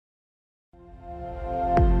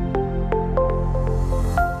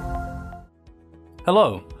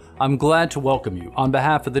Hello, I'm glad to welcome you on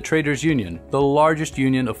behalf of the Traders Union, the largest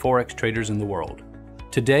union of Forex traders in the world.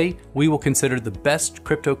 Today, we will consider the best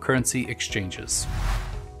cryptocurrency exchanges.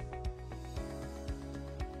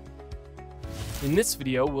 In this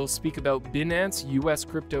video, we'll speak about BINANCE US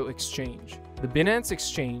Crypto Exchange. The BINANCE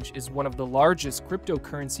Exchange is one of the largest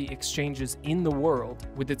cryptocurrency exchanges in the world,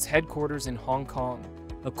 with its headquarters in Hong Kong.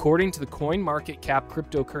 According to the CoinMarketCap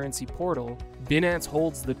cryptocurrency portal, BINANCE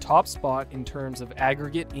holds the top spot in terms of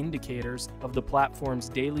aggregate indicators of the platform's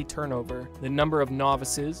daily turnover, the number of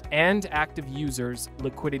novices, and active users,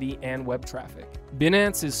 liquidity, and web traffic.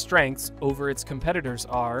 BINANCE's strengths over its competitors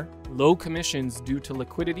are low commissions due to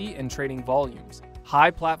liquidity and trading volumes,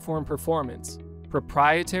 high platform performance,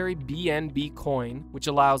 proprietary BNB coin, which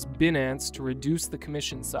allows BINANCE to reduce the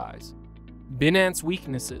commission size. BINANCE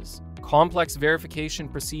weaknesses: complex verification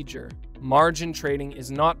procedure, margin trading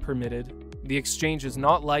is not permitted, the exchange is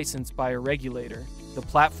not licensed by a regulator, the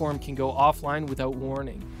platform can go offline without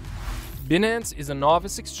warning. BINANCE is a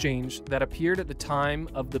novice exchange that appeared at the time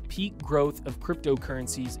of the peak growth of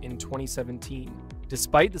cryptocurrencies in 2017.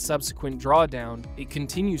 Despite the subsequent drawdown, it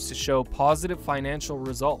continues to show positive financial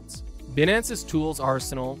results. BINANCE's tools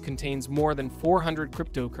arsenal contains more than 400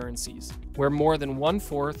 cryptocurrencies, where more than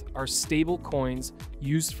 1/4 are stable coins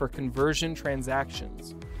used for conversion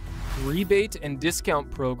transactions. Rebate and discount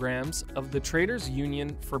programs of the Traders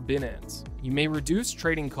Union for BINANCE. You may reduce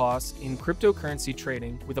trading costs in cryptocurrency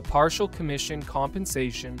trading with a partial commission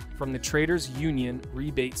compensation from the Traders Union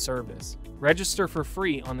rebate service. Register for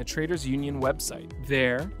free on the Traders Union website.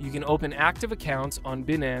 There, you can open active accounts on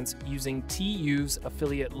BINANCE using TU's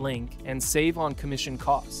affiliate link and save on commission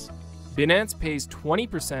costs. BINANCE pays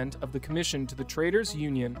 20% of the commission to the Traders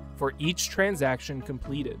Union for each transaction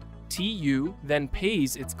completed. TU then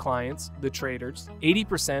pays its clients, the traders,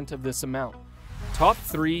 80% of this amount. Top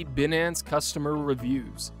 3 BINANCE customer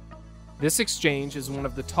reviews. This exchange is one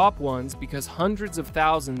of the top ones because hundreds of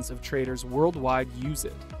thousands of traders worldwide use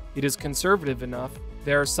it. It is conservative enough.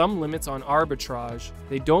 There are some limits on arbitrage.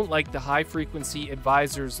 They don't like the high-frequency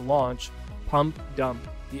advisors launch, pump, dump.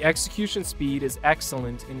 The execution speed is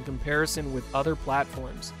excellent in comparison with other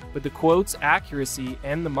platforms, but the quote's accuracy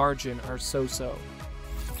and the margin are so-so.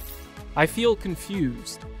 I feel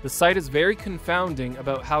confused. The site is very confounding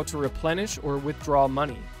about how to replenish or withdraw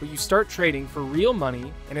money, but you start trading for real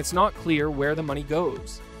money and it's not clear where the money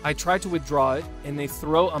goes. I try to withdraw it and they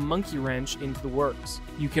throw a monkey wrench into the works.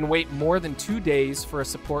 You can wait more than 2 days for a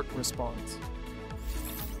support response.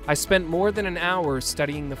 I spent more than an hour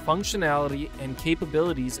studying the functionality and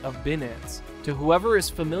capabilities of BINANCE. To whoever is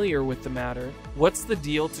familiar with the matter, what's the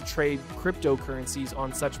deal to trade cryptocurrencies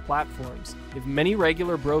on such platforms, if many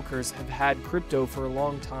regular brokers have had crypto for a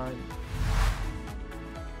long time?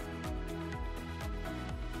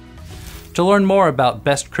 To learn more about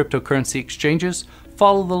best cryptocurrency exchanges,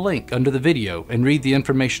 follow the link under the video and read the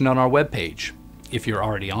information on our webpage. If you're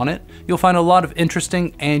already on it, you'll find a lot of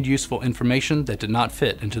interesting and useful information that did not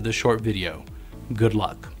fit into this short video. Good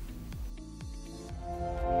luck.